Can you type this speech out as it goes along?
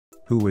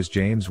Who was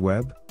James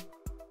Webb?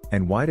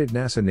 And why did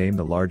NASA name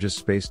the largest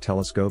space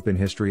telescope in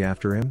history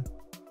after him?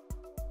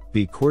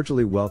 Be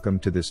cordially welcome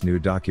to this new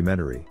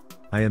documentary.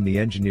 I am the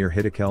engineer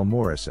Hiddekel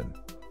Morrison,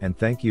 and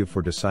thank you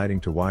for deciding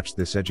to watch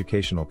this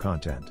educational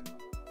content.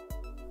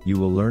 You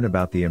will learn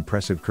about the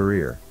impressive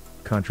career,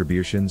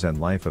 contributions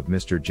and life of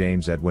Mr.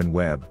 James Edwin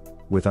Webb,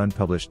 with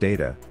unpublished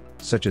data,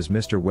 such as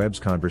Mr. Webb's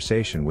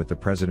conversation with the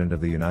President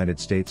of the United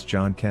States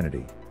John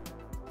Kennedy.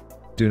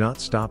 Do not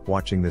stop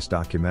watching this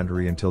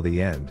documentary until the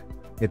end.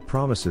 It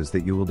promises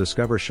that you will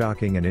discover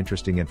shocking and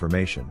interesting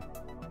information.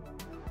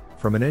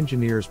 From an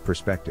engineer's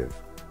perspective,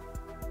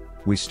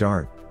 we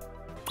start.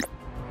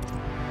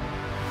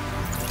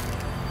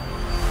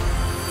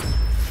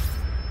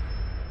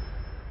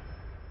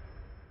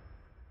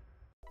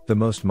 The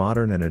most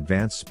modern and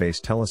advanced space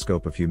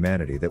telescope of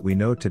humanity that we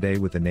know today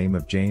with the name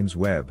of James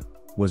Webb,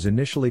 was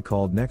initially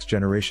called Next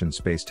Generation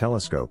Space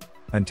Telescope,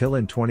 until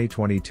in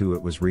 2022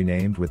 it was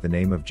renamed with the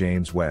name of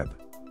James Webb.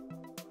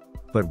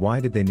 But why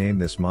did they name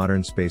this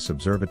modern space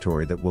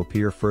observatory that will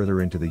peer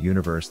further into the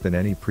universe than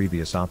any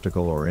previous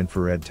optical or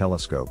infrared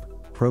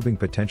telescope, probing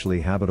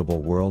potentially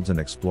habitable worlds and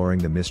exploring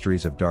the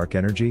mysteries of dark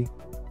energy?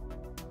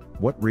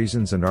 What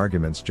reasons and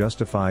arguments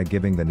justify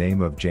giving the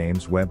name of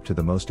James Webb to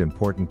the most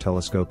important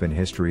telescope in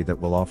history that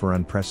will offer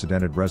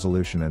unprecedented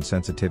resolution and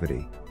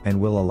sensitivity,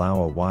 and will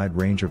allow a wide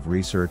range of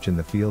research in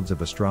the fields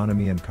of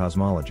astronomy and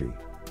cosmology?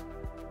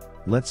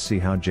 Let's see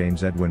how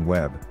James Edwin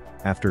Webb,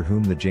 after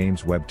whom the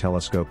James Webb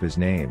Telescope is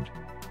named,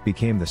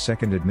 became the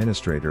second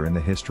administrator in the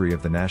history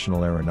of the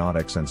National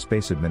Aeronautics and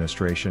Space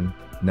Administration,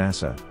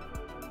 NASA.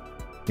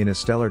 In a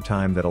stellar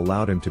time that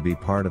allowed him to be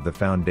part of the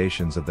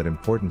foundations of that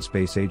important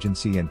space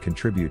agency and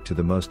contribute to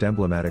the most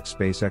emblematic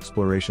space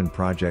exploration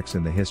projects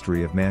in the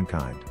history of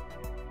mankind.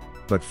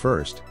 But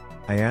first,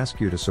 I ask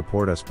you to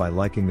support us by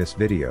liking this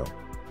video,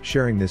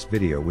 sharing this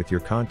video with your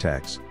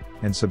contacts,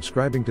 and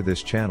subscribing to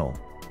this channel,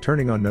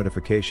 turning on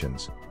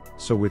notifications,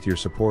 so with your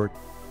support,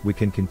 we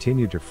can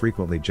continue to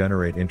frequently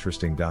generate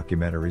interesting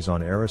documentaries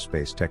on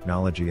aerospace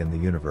technology and the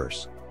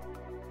universe.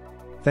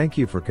 Thank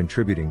you for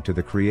contributing to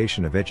the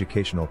creation of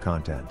educational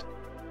content.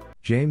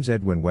 James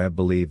Edwin Webb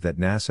believed that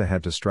NASA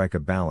had to strike a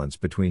balance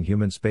between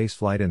human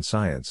spaceflight and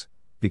science,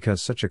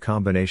 because such a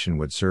combination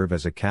would serve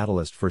as a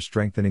catalyst for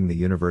strengthening the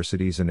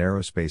universities and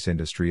aerospace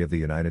industry of the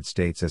United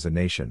States as a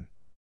nation.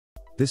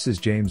 This is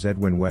James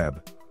Edwin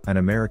Webb, an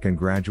American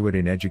graduate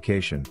in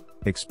education,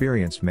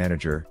 experienced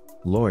manager,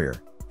 lawyer,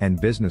 and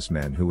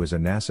businessman who was a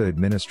NASA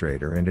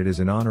administrator, and it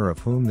is in honor of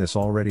whom this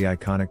already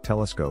iconic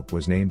telescope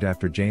was named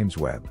after James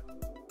Webb.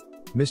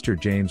 Mr.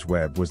 James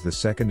Webb was the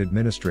second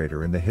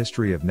administrator in the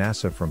history of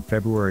NASA from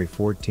February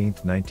 14,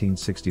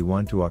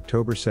 1961 to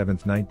October 7,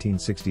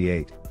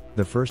 1968.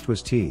 The first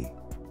was T.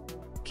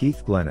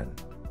 Keith Glennon.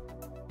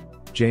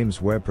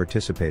 James Webb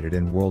participated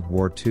in World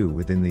War II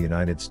within the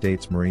United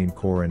States Marine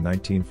Corps in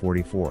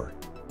 1944.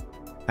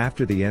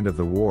 After the end of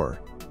the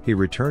war, he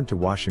returned to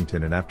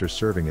Washington, and after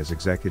serving as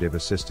executive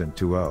assistant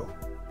to O.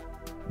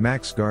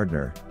 Max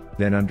Gardner,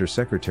 then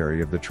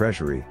Undersecretary of the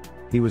Treasury,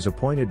 he was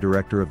appointed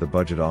Director of the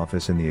Budget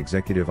Office in the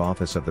Executive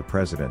Office of the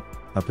President,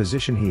 a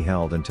position he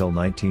held until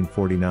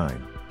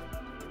 1949.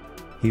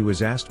 He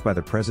was asked by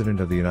the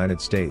President of the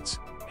United States,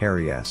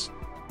 Harry S.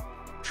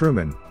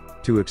 Truman,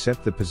 to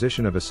accept the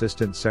position of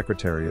Assistant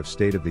Secretary of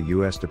State of the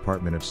U.S.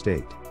 Department of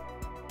State.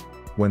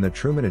 When the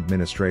Truman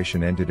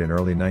administration ended in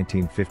early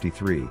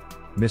 1953,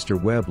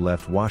 Mr. Webb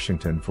left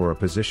Washington for a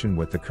position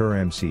with the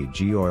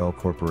Kerr-McG Oil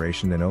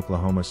Corporation in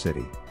Oklahoma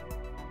City.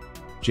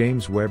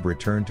 James Webb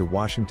returned to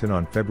Washington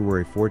on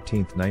February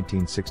 14,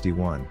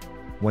 1961,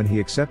 when he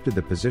accepted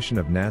the position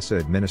of NASA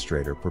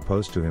Administrator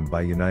proposed to him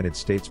by United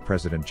States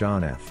President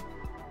John F.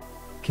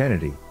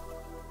 Kennedy.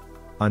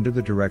 Under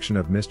the direction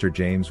of Mr.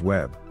 James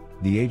Webb,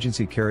 the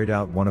agency carried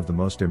out one of the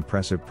most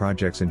impressive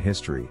projects in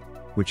history,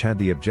 which had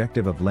the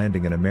objective of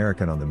landing an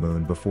American on the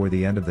moon before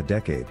the end of the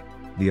decade,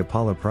 the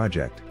Apollo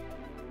project.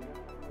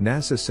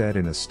 NASA said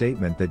in a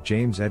statement that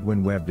James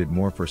Edwin Webb did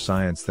more for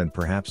science than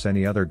perhaps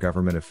any other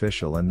government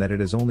official, and that it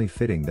is only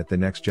fitting that the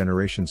Next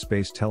Generation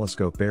Space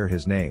Telescope bear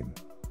his name.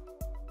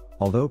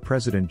 Although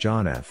President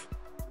John F.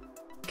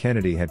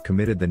 Kennedy had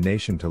committed the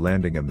nation to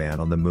landing a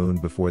man on the moon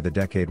before the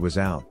decade was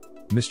out,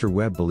 Mr.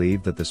 Webb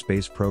believed that the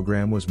space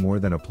program was more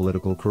than a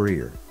political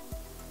career.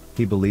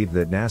 He believed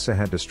that NASA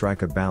had to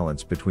strike a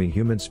balance between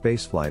human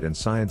spaceflight and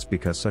science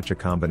because such a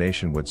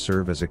combination would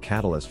serve as a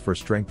catalyst for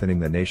strengthening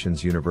the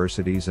nation's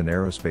universities and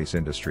aerospace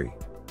industry.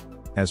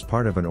 As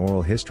part of an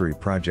oral history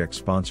project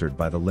sponsored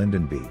by the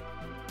Lyndon B.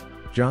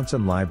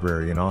 Johnson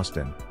Library in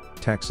Austin,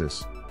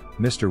 Texas,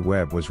 Mr.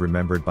 Webb was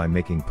remembered by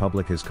making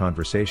public his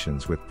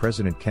conversations with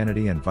President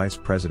Kennedy and Vice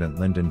President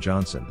Lyndon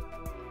Johnson.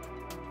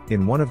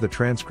 In one of the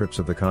transcripts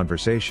of the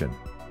conversation,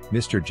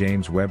 Mr.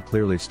 James Webb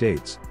clearly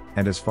states,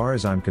 "And as far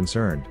as I'm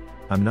concerned,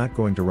 I'm not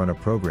going to run a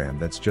program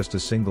that's just a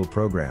single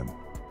program.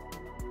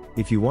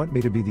 If you want me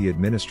to be the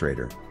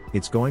administrator,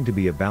 it's going to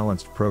be a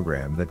balanced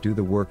program that do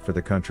the work for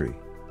the country."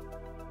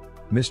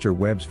 Mr.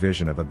 Webb's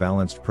vision of a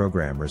balanced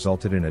program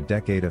resulted in a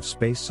decade of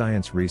space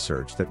science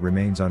research that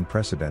remains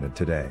unprecedented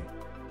today.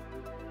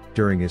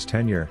 During his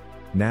tenure,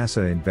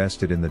 NASA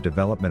invested in the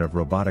development of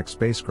robotic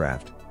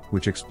spacecraft,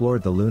 which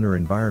explored the lunar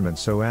environment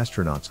so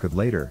astronauts could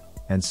later,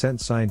 and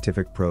sent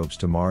scientific probes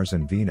to Mars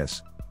and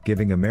Venus,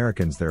 giving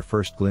Americans their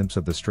first glimpse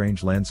of the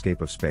strange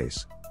landscape of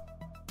space.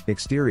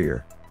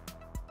 Exterior.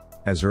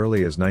 As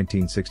early as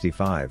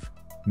 1965,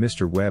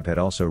 Mr. Webb had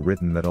also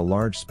written that a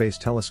large space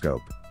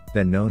telescope,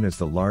 then known as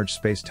the Large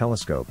Space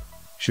Telescope,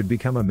 should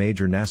become a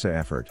major NASA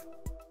effort.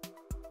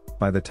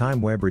 By the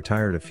time Webb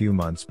retired a few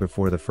months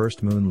before the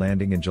first moon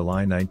landing in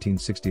July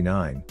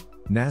 1969,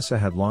 NASA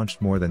had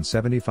launched more than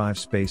 75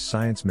 space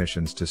science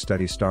missions to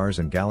study stars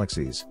and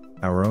galaxies,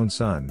 our own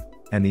sun,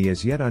 and the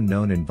as yet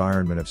unknown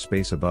environment of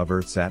space above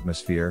Earth's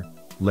atmosphere,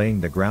 laying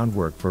the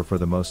groundwork for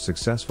the most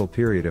successful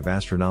period of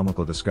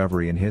astronomical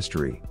discovery in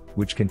history,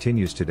 which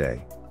continues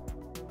today.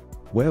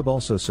 Webb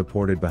also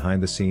supported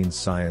behind-the-scenes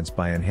science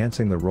by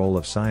enhancing the role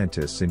of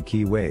scientists in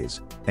key ways,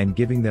 and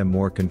giving them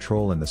more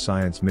control in the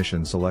science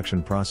mission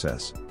selection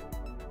process.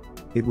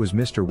 It was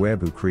Mr.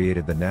 Webb who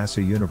created the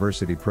NASA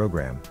University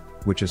program,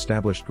 which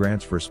established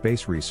grants for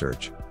space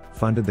research,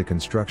 funded the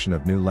construction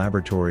of new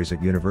laboratories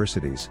at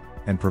universities,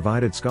 and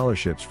provided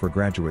scholarships for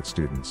graduate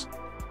students.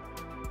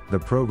 The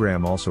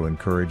program also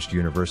encouraged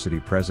university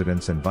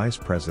presidents and vice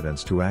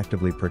presidents to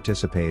actively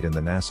participate in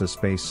the NASA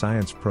Space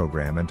Science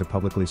program and to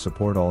publicly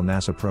support all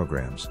NASA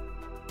programs.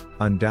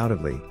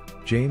 Undoubtedly,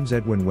 James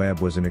Edwin Webb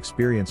was an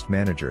experienced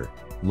manager,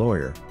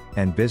 lawyer,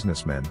 and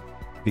businessman,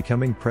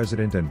 becoming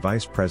president and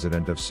vice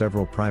president of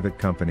several private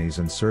companies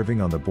and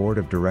serving on the board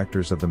of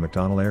directors of the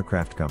McDonnell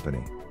Aircraft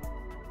Company.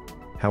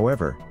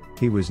 However,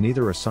 he was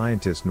neither a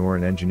scientist nor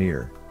an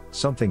engineer,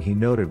 something he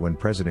noted when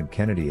President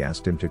Kennedy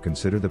asked him to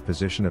consider the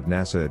position of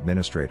NASA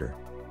administrator.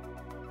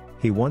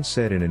 He once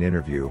said in an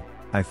interview,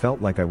 "I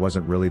felt like I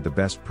wasn't really the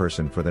best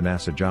person for the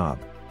NASA job.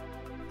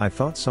 I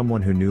thought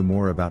someone who knew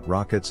more about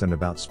rockets and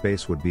about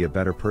space would be a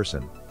better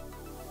person."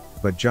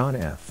 But John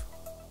F.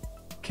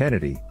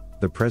 Kennedy,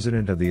 the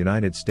President of the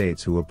United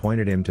States who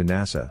appointed him to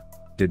NASA,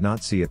 did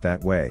not see it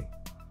that way.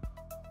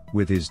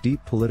 With his deep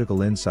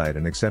political insight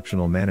and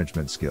exceptional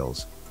management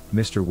skills,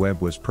 Mr.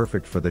 Webb was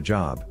perfect for the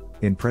job,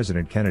 in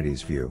President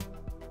Kennedy's view.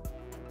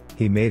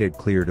 He made it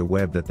clear to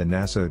Webb that the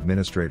NASA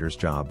administrator's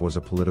job was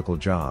a political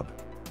job.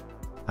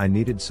 "I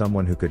needed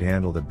someone who could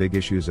handle the big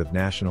issues of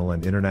national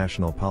and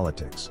international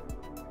politics."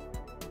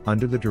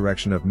 Under the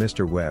direction of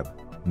Mr. Webb,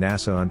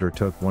 NASA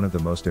undertook one of the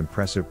most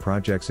impressive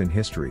projects in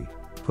history,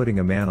 putting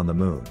a man on the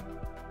moon.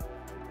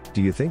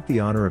 Do you think the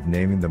honor of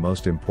naming the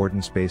most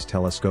important space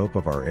telescope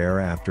of our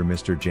era after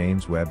Mr.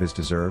 James Webb is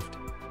deserved?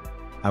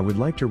 I would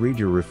like to read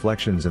your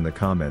reflections in the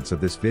comments of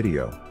this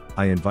video.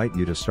 I invite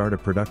you to start a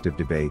productive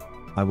debate.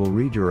 I will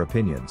read your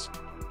opinions.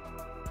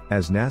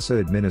 As NASA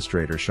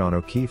Administrator Sean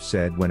O'Keefe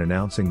said when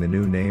announcing the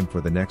new name for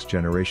the Next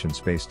Generation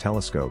Space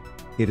Telescope,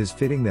 "It is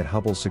fitting that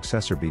Hubble's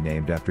successor be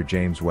named after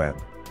James Webb."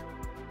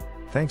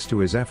 Thanks to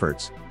his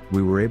efforts,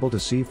 we were able to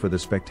see for the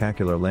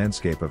spectacular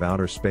landscape of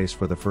outer space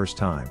for the first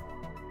time.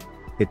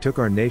 It took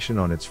our nation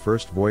on its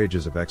first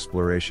voyages of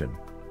exploration,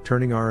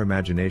 turning our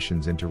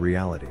imaginations into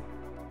reality.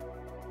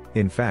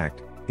 In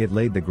fact, it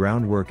laid the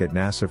groundwork at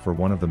NASA for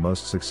one of the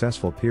most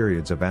successful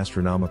periods of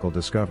astronomical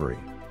discovery.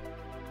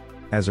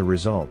 As a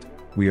result,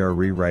 we are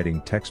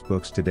rewriting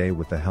textbooks today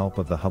with the help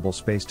of the Hubble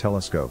Space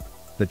Telescope,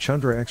 the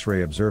Chandra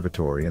X-ray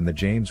Observatory and the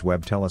James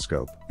Webb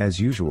Telescope. As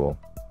usual,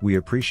 we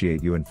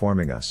appreciate you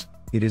informing us.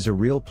 It is a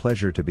real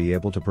pleasure to be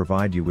able to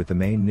provide you with the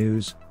main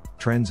news,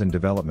 trends and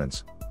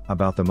developments,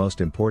 about the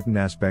most important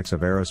aspects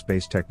of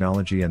aerospace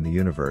technology and the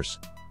universe,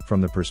 from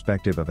the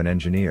perspective of an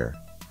engineer.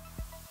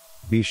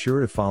 Be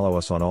sure to follow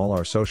us on all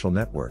our social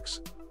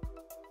networks.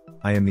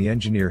 I am the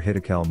engineer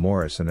Hiddekel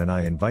Morrison and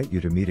I invite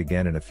you to meet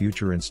again in a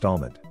future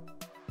installment.